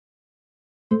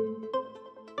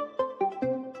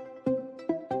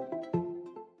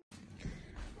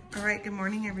All right, good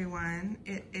morning, everyone.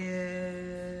 It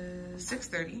is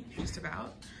 6:30, just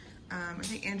about. I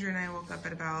think Andrew and I woke up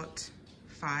at about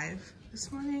 5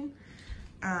 this morning.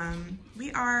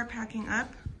 We are packing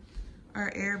up our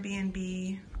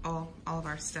Airbnb, all of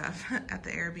our stuff at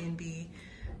the Airbnb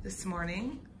this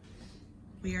morning.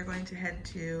 We are going to head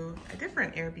to a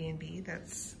different Airbnb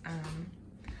that's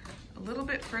a little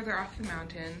bit further off the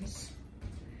mountains,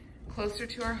 closer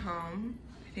to our home.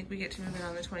 I think we get to move in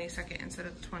on the 22nd instead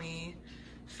of the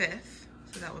 25th,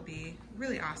 so that would be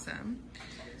really awesome.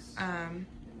 I'm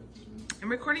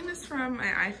recording this from my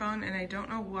iPhone, and I don't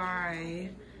know why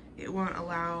it won't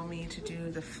allow me to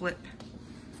do the flip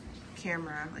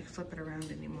camera, like flip it around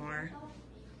anymore.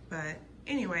 But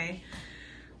anyway,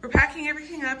 we're packing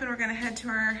everything up and we're gonna head to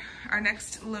our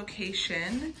next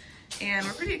location. And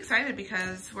we're pretty excited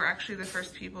because we're actually the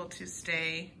first people to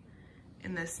stay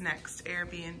in this next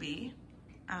Airbnb.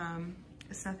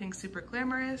 It's nothing super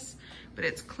glamorous, but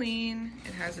it's clean.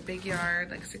 It has a big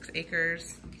yard, like 6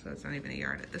 acres, so it's not even a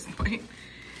yard at this point.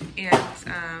 And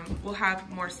we'll have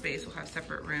more space. We'll have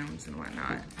separate rooms and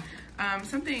whatnot.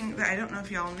 Something that I don't know if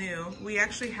y'all knew, we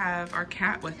actually have our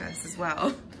cat with us as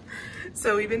well.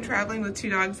 So we've been traveling with 2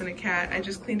 dogs and a cat. I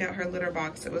just cleaned out her litter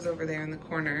box that was over there in the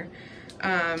corner.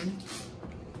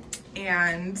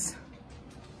 And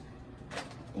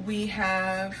we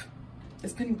have,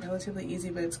 it's been relatively easy,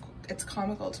 but it's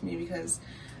comical to me because,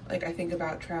 like, I think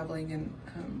about traveling and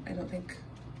I don't think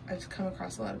I've come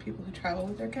across a lot of people who travel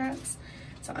with their cats.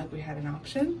 It's not like we had an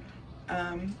option,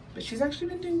 but she's actually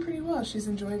been doing pretty well. She's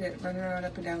enjoyed it, running around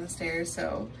up and down the stairs.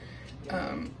 So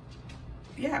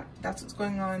yeah, that's what's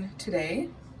going on today.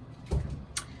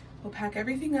 We'll pack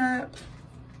everything up,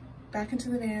 back into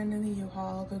the van in the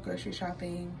U-Haul, go grocery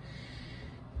shopping,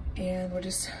 and we're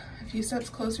just a few steps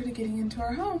closer to getting into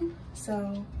our home.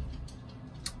 So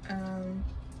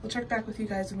we'll check back with you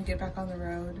guys when we get back on the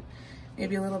road,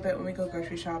 maybe a little bit when we go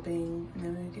grocery shopping, and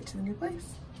then when we get to the new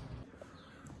place.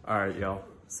 All right, y'all.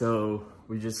 So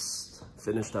we just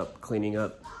finished up cleaning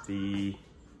up the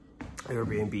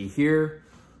Airbnb here,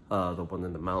 the one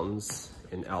in the mountains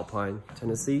in Alpine,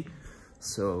 Tennessee.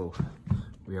 So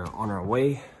we are on our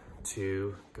way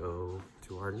to go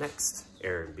to our next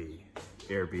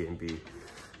Airbnb.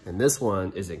 And this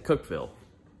one is in Cookeville.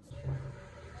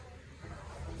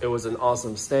 It was an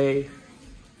awesome stay.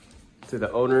 To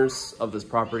the owners of this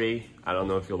property, I don't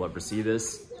know if you'll ever see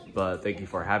this, but thank you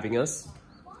for having us.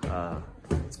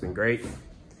 It's been great.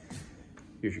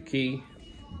 Here's your key.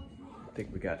 I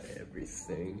think we got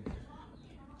everything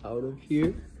out of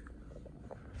here.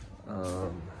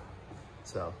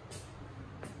 So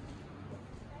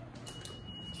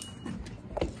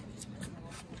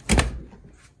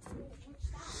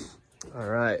all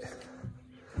right,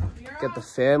 got the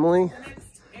family.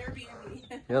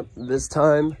 Yep, this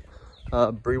time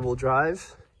Bree will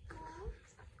drive.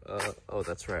 Oh,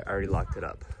 that's right, I already locked it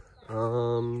up.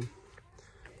 Phone.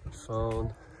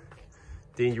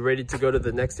 Dean, you ready to go to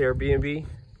the next Airbnb?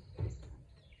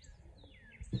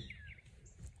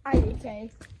 IDK.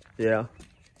 Yeah.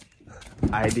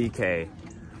 IDK.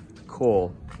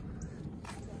 Cool.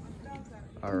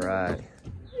 All right.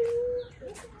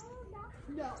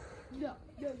 No.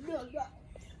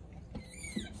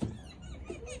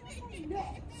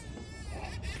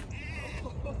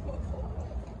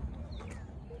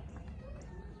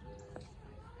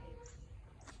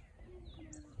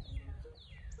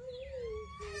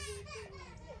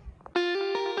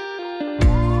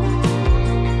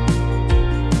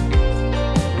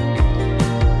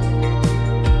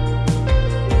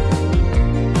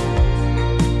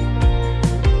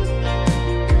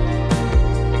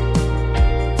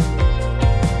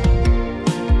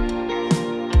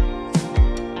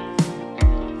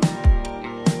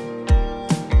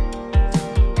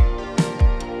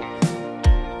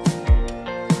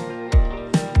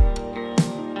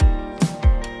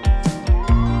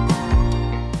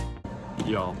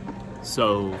 Y'all,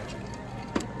 so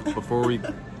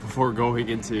before going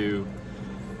into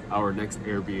our next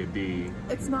Airbnb,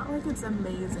 It's not like it's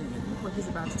amazing what he's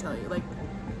about to tell you, like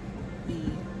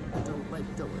the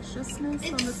deliciousness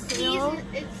on the scale.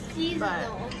 It's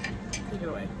seasonal. Take it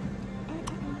away.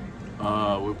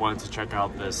 we wanted to check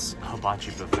out this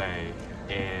hibachi buffet,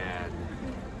 and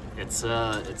it's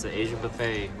an Asian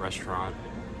buffet restaurant.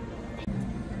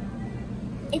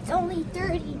 It's only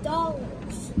 $30.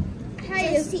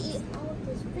 Just to eat all of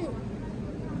this food.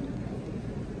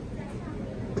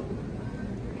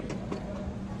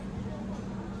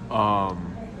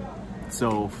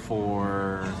 So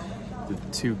for the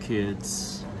 2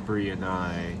 kids, Bree and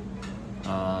I,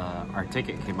 our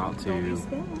ticket came out to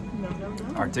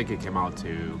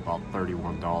about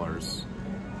 $31.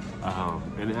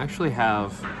 And they actually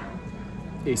have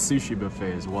a sushi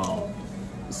buffet as well.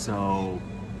 So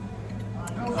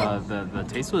the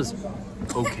taste was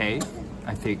okay.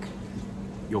 I think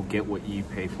you'll get what you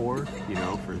pay for, you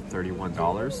know, for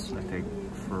 $31. I think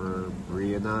for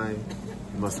Brie and I,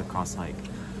 it must have cost like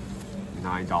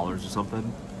 $9 or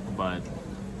something. But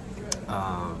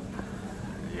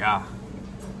yeah,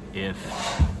 if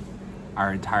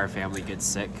our entire family gets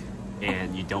sick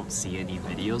and you don't see any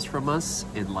videos from us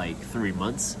in like 3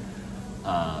 months,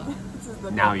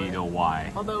 now you know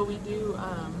why. Although we do,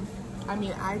 I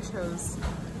mean, I chose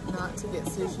not to get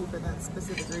sushi for that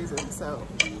specific reason, so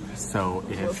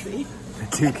if we'll see. The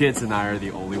 2 kids and I are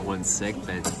the only ones sick,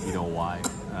 then you know why.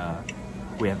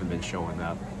 We haven't been showing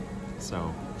up,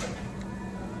 so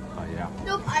yeah.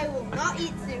 Nope, I will not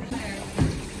eat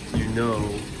sushi. You know,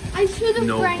 I should have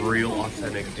no real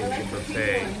authentic Asian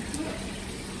buffet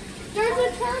There's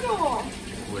a turtle.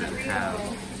 wouldn't have a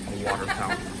water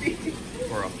fountain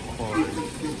or a pond.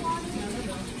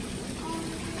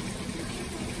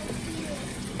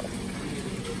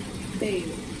 Babe,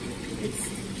 it's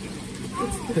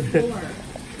the floor.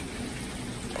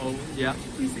 Oh, yeah.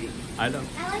 You see? I know.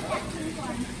 I like that pink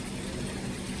one.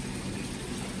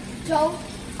 Don't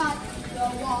touch the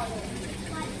water.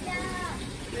 Like that.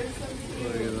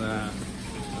 Look at that.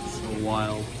 That's so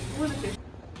wild.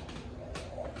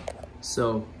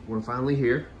 So, we're finally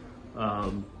here.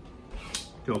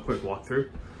 Do a quick walkthrough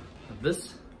of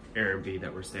this Airbnb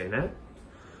that we're staying at.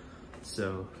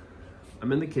 So,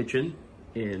 I'm in the kitchen,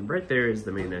 and right there is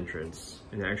the main entrance.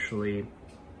 And actually,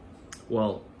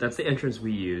 well, that's the entrance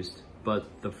we used, but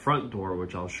the front door,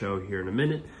 which I'll show here in a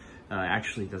minute,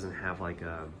 actually doesn't have like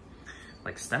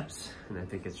steps, and I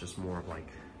think it's just more of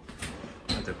like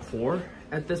a decor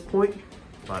at this point.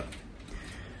 But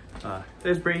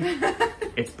there's Bree.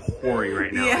 It's pouring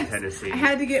right now in Tennessee. I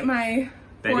had to get my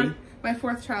Betty?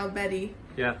 fourth child, Betty.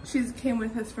 Yeah. She came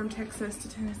with us from Texas to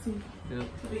Tennessee. Yeah.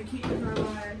 We keep her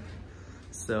alive.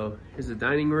 So here's the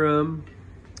dining room,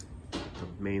 the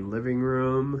main living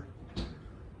room.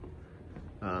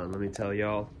 Let me tell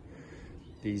y'all,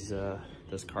 this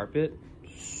carpet,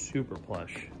 super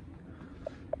plush.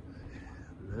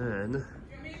 And then,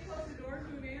 You want me to close the door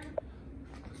to man?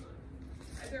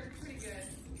 They're pretty good.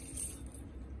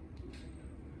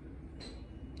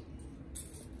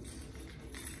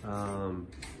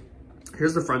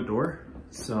 here's the front door.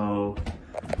 So,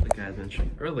 like I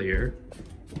mentioned earlier,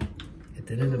 it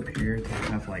didn't appear to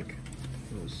have like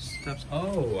those steps.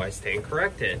 Oh, I stand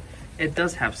corrected. It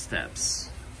does have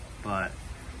steps, but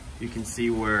you can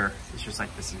see where it's just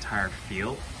like this entire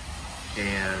field,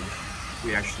 and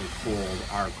we actually pulled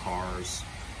our cars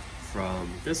from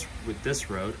this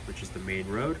road, which is the main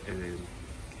road, and then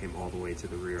came all the way to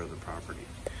the rear of the property.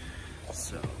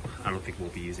 So I don't think we'll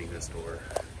be using this door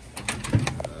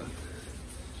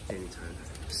anytime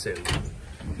soon.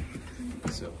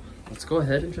 So let's go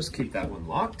ahead and just keep that one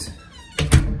locked.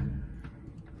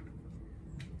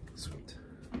 Sweet.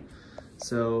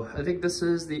 So I think this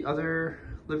is the other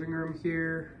living room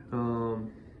here.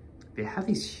 They have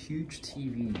these huge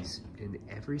TVs in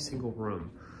every single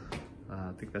room.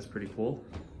 I think that's pretty cool.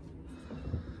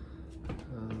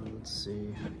 Let's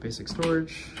see, basic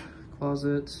storage,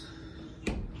 closet.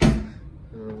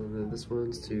 And then this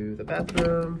one's to the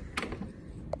bathroom.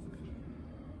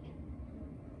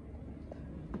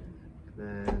 And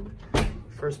then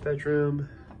first bedroom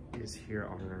is here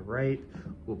on our right.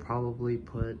 We'll probably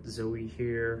put Zoe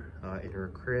here in her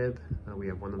crib. We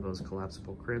have one of those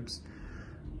collapsible cribs.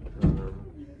 And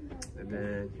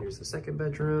then here's the second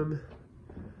bedroom.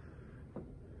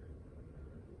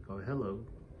 Oh, hello.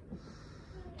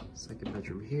 Second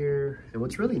bedroom here. And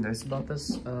what's really nice about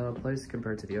this place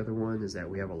compared to the other one is that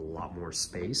we have a lot more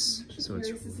space. So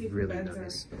it's really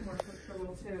nice.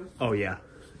 Oh yeah,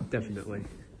 definitely.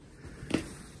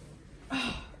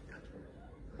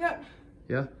 Yep.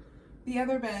 Yeah? The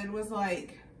other bed was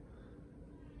like...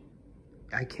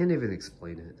 I can't even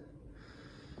explain it.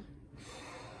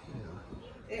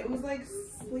 Yeah. It was like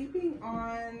sleeping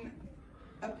on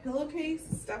a pillowcase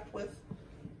stuffed with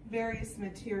various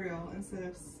material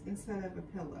instead of a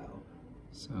pillow.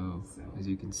 So as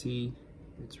you can see,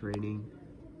 it's raining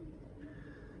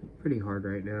pretty hard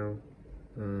right now.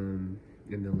 And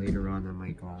then later on I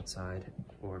might go outside,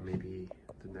 or maybe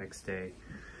the next day.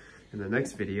 In the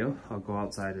next video, I'll go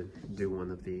outside and do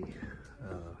one of the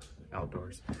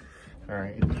outdoors. All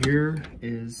right, and here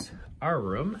is our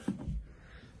room.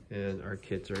 And our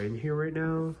kids are in here right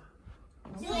now.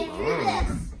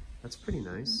 Oh, that's pretty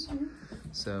nice.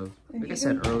 So, And like I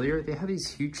said earlier, they have these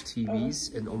huge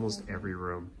TVs in almost every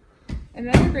room.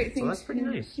 Another great thing. So that's pretty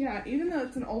nice. Yeah, even though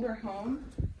it's an older home,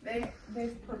 they've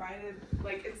provided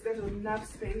like there's enough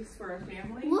space for a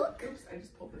family. Look. Oops, I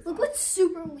just pulled this. Look off. what's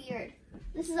super weird.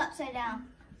 This is upside down.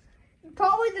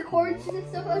 Probably the cords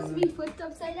is supposed to be flipped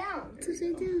upside down. It's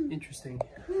upside down. Interesting.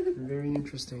 Very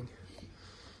interesting.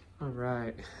 All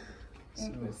right. So,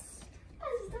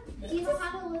 Do you know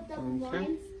how to lift up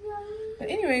blinds? but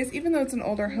anyways, even though it's an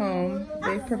older home,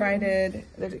 they've provided.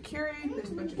 There's a Keurig.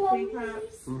 There's a bunch of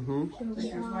K-cups.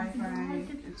 There's Wi-Fi.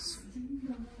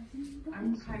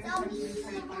 I'm kind of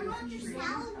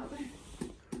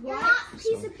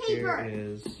Piece of paper. Here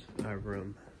is our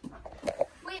room.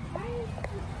 Wait.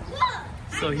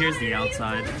 So here's the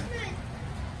outside.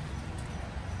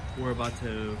 We're about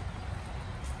to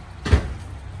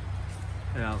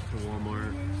head out to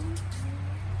Walmart.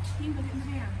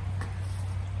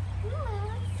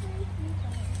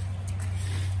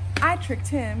 I tricked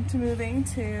him to moving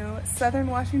to southern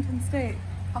Washington State.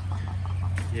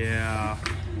 Yeah,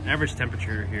 average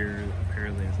temperature here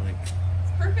apparently is like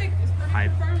It's perfect. It's perfect High-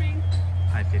 for farming.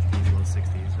 high 50s, low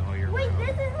 60s all year round. Wait,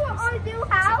 this is what our With new some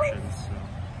house? exceptions,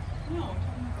 so. No, I'm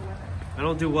talking about the weather. I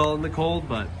don't do well in the cold,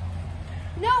 but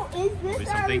No, is it'll this be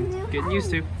our something new getting house? used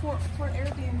to. For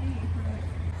Airbnb.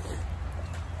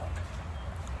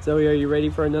 Zoe, are you ready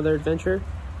for another adventure?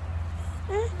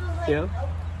 Yeah?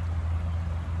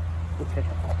 Okay.